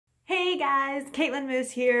guys, Kaitlin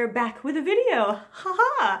Moose here, back with a video,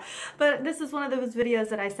 haha! But this is one of those videos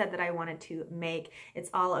that I said that I wanted to make.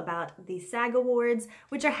 It's all about the SAG Awards,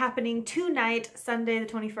 which are happening tonight, Sunday the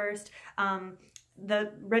 21st.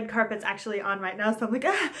 The red carpet's actually on right now, so I'm like,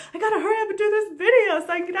 I gotta hurry up and do this video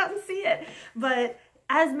so I can get out and see it. But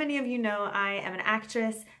as many of you know, I am an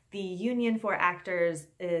actress. The union for actors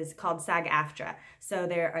is called SAG-AFTRA. So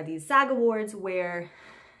there are these SAG Awards where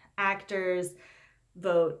actors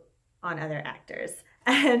vote on other actors.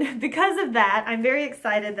 And because of that, I'm very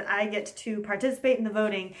excited that I get to participate in the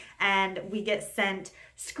voting, and we get sent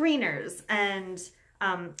screeners and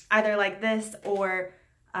either like this or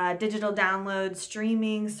digital download,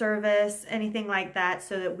 streaming service, anything like that,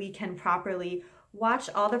 so that we can properly watch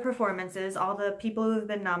all the performances, all the people who have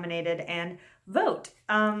been nominated, and vote.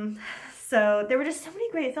 So there were just so many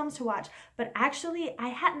great films to watch, but actually I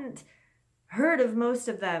hadn't heard of most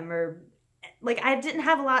of them, or like I didn't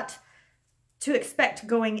have a lot to expect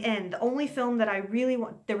going in. The only film that I really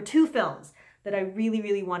there were two films that I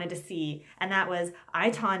really wanted to see, and that was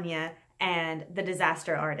I, Tonya and The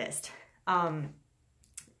Disaster Artist.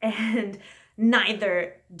 And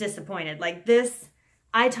neither disappointed. Like this,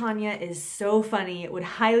 I, Tonya is so funny, would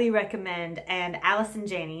highly recommend, and Allison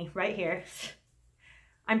Janney, right here,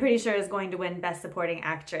 I'm pretty sure is going to win Best Supporting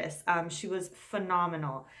Actress. She was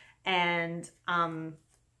phenomenal. And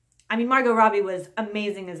I mean, Margot Robbie was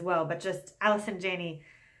amazing as well, but just Allison Janney,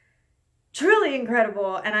 truly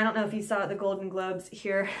incredible. And I don't know if you saw at the Golden Globes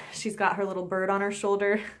here, she's got her little bird on her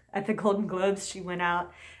shoulder at the Golden Globes. She went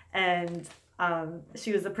out and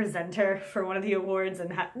she was a presenter for one of the awards,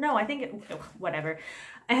 and whatever.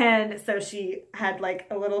 And so she had like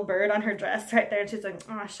a little bird on her dress right there, and she's like,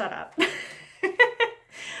 oh, shut up.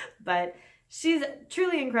 But she's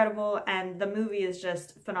truly incredible, and the movie is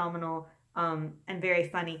just phenomenal and very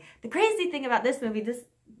funny. The crazy thing about this movie,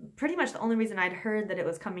 pretty much the only reason I'd heard that it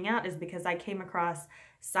was coming out is because I came across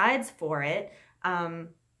sides for it.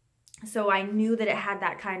 So I knew that it had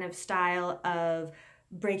that kind of style of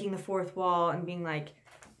breaking the fourth wall and being like,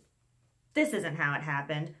 this isn't how it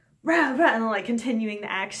happened, rah, rah, and like continuing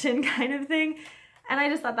the action kind of thing. And I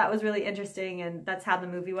just thought that was really interesting, and that's how the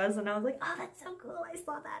movie was, and I was like, oh, that's so cool, I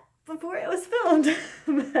saw that before it was filmed.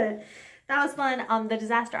 But that was fun. The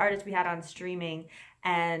Disaster Artist we had on streaming,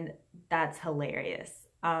 and that's hilarious.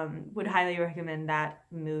 Would highly recommend that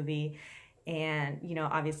movie. And, you know,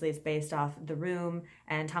 obviously it's based off The Room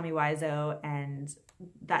and Tommy Wiseau and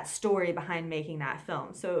that story behind making that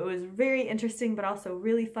film. So it was very interesting, but also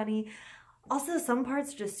really funny. Also, some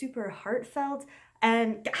parts just super heartfelt.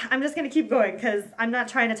 And I'm just going to keep going because I'm not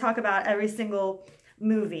trying to talk about every single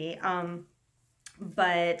movie.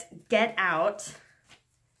 But Get Out,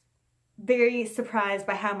 very surprised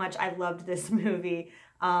by how much I loved this movie.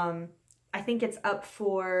 I think it's up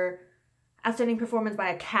for Outstanding Performance by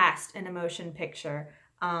a Cast in a Motion Picture,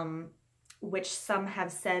 which some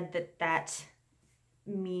have said that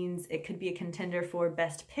means it could be a contender for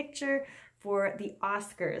Best Picture for the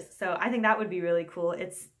Oscars. So I think that would be really cool.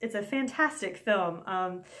 It's a fantastic film,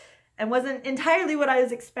 and wasn't entirely what I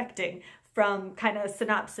was expecting from kind of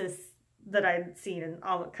synopsis that I'd seen and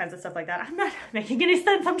all kinds of stuff like that. I'm not making any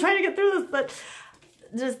sense. I'm trying to get through this, but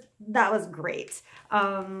just, that was great.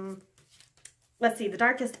 Let's see, The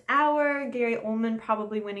Darkest Hour, Gary Oldman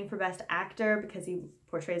probably winning for Best Actor because he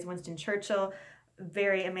portrays Winston Churchill.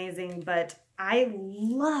 Very amazing, but I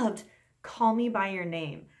loved Call Me By Your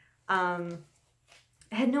Name. I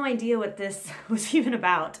had no idea what this was even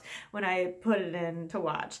about when I put it in to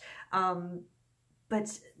watch.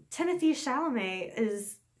 But Timothée Chalamet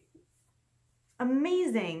is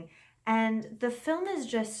amazing, and the film is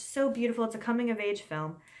just so beautiful. It's a coming-of-age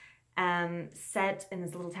film set in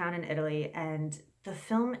this little town in Italy, and the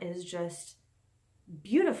film is just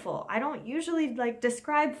beautiful. I don't usually like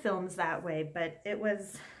describe films that way, but it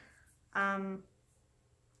was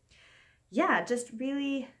yeah, just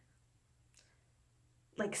really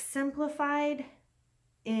like simplified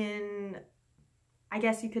in, I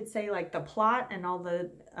guess you could say, like the plot and all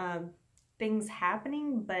the things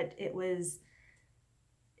happening, but it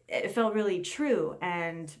felt really true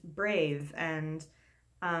and brave, and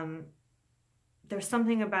there's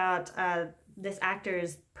something about this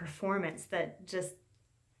actor's performance that just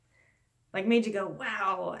like made you go,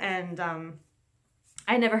 wow. And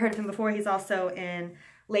I never heard of him before. He's also in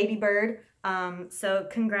Lady Bird. So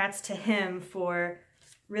congrats to him for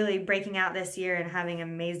really breaking out this year and having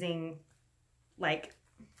amazing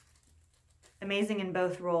in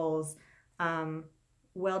both roles.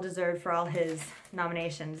 Well deserved for all his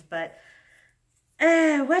nominations. But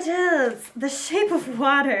what else? The Shape of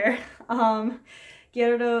Water.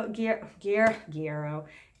 Guillermo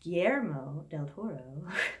Guillermo del Toro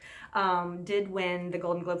did win the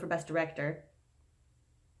Golden Globe for Best Director.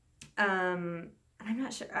 I'm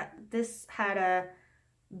not sure. This had a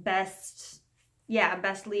best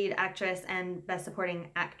lead actress and best supporting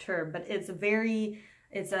actor, but it's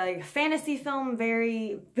a fantasy film,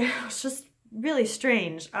 it's just really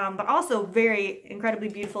strange, but also very incredibly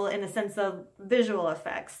beautiful in the sense of visual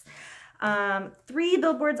effects. 3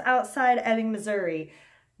 Billboards Outside Ebbing, Missouri.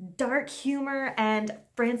 Dark humor and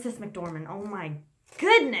Frances McDormand. Oh my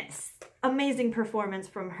goodness. Amazing performance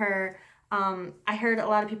from her. I heard a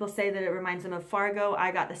lot of people say that it reminds them of Fargo.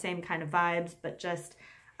 I got the same kind of vibes, but just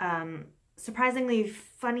surprisingly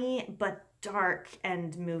funny, but dark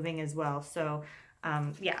and moving as well. So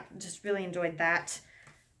yeah, just really enjoyed that.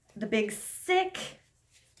 The Big Sick.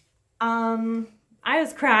 I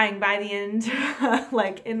was crying by the end,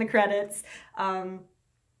 like in the credits.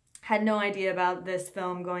 Had no idea about this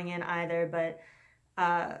film going in either, but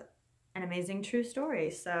an amazing true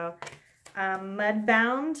story. So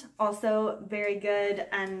Mudbound, also very good,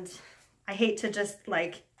 and I hate to just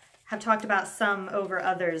like have talked about some over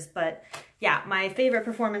others, but yeah, my favorite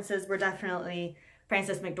performances were definitely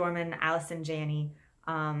Frances McDormand, Allison Janney,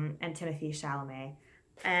 and Timothée Chalamet.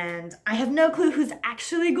 And I have no clue who's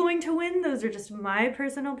actually going to win. Those are just my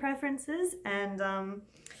personal preferences. And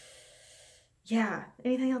yeah,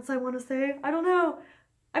 anything else I want to say? I don't know.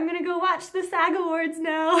 I'm gonna go watch the SAG Awards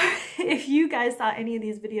now. If you guys saw any of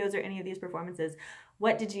these videos or any of these performances,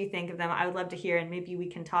 what did you think of them? I would love to hear, and maybe we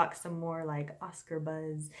can talk some more like Oscar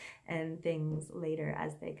buzz and things later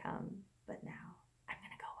as they come. But now I'm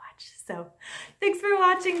gonna go watch. So thanks for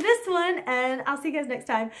watching this one, and I'll see you guys next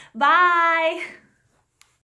time. Bye!